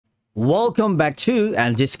Welcome back to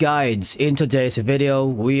Andy's Guides. In today's video,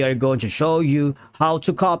 we are going to show you how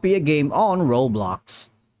to copy a game on Roblox.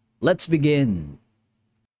 Let's begin.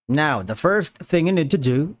 Now, the first thing you need to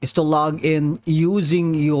do is to log in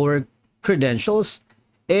using your credentials.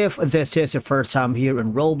 If this is your first time here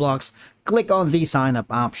in Roblox, click on the sign up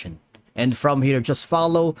option. And from here, just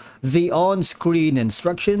follow the on-screen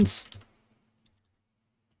instructions.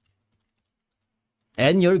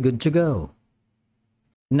 And you're good to go.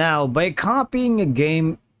 Now, by copying a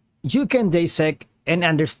game, you can dissect and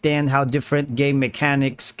understand how different game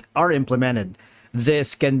mechanics are implemented.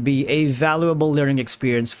 This can be a valuable learning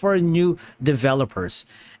experience for new developers.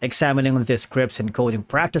 Examining the scripts and coding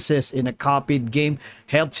practices in a copied game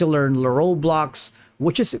helps you learn Roblox,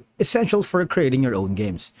 which is essential for creating your own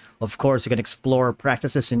games. Of course, you can explore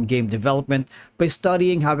practices in game development by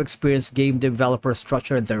studying how experienced game developers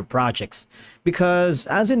structure their projects. Because,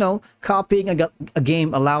 as you know, copying a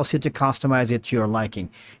game allows you to customize it to your liking.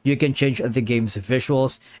 You can change the game's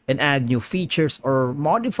visuals and add new features or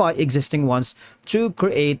modify existing ones to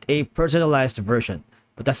create a personalized version.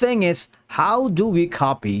 But the thing is, how do we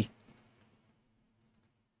copy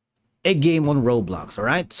a game on Roblox? All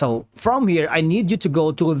right, so from here I need you to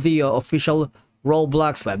go to the official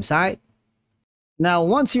Roblox website. Now,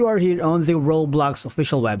 once you are here on the Roblox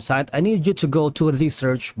official website, I need you to go to the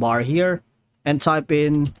search bar here and type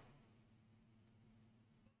in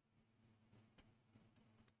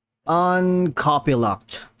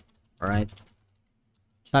uncopylocked. All right,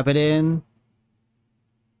 type it in.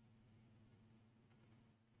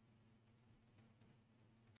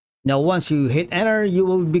 Now, once you hit enter, you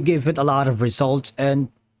will be given a lot of results, and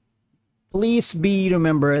please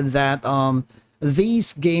remember that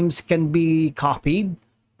these games can be copied.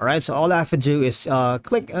 All right, so all I have to do is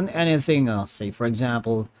click on anything else. Say, for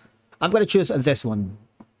example, I'm going to choose this one,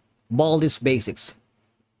 Baldi's Basics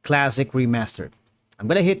Classic Remastered. I'm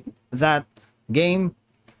going to hit that game.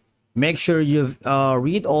 Make sure you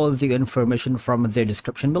read all of the information from the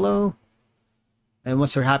description below. And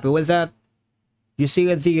once you're happy with that, you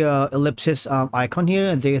see the ellipsis icon here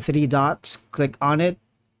and the three dots. Click on it.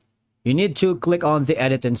 You need to click on the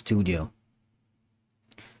Edit in Studio.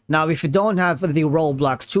 Now, if you don't have the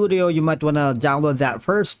Roblox Studio, you might want to download that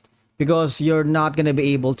first, because you're not going to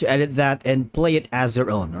be able to edit that and play it as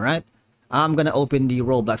your own. All right, I'm going to open the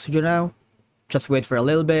Roblox Studio now. Just wait for a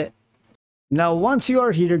little bit. Now, once you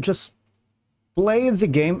are here, just play the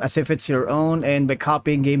game as if it's your own, and by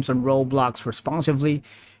copying games on Roblox responsively,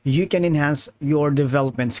 you can enhance your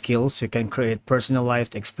development skills. You can create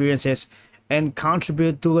personalized experiences and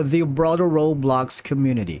contribute to the broader Roblox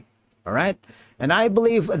community. All right, and I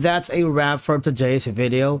believe that's a wrap for today's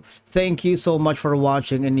video. Thank you so much for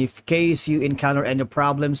watching, and in case you encounter any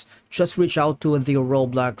problems, just reach out to the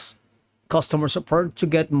Roblox customer support to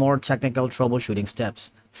get more technical troubleshooting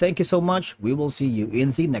steps. Thank you so much. We will see you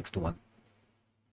in the next one.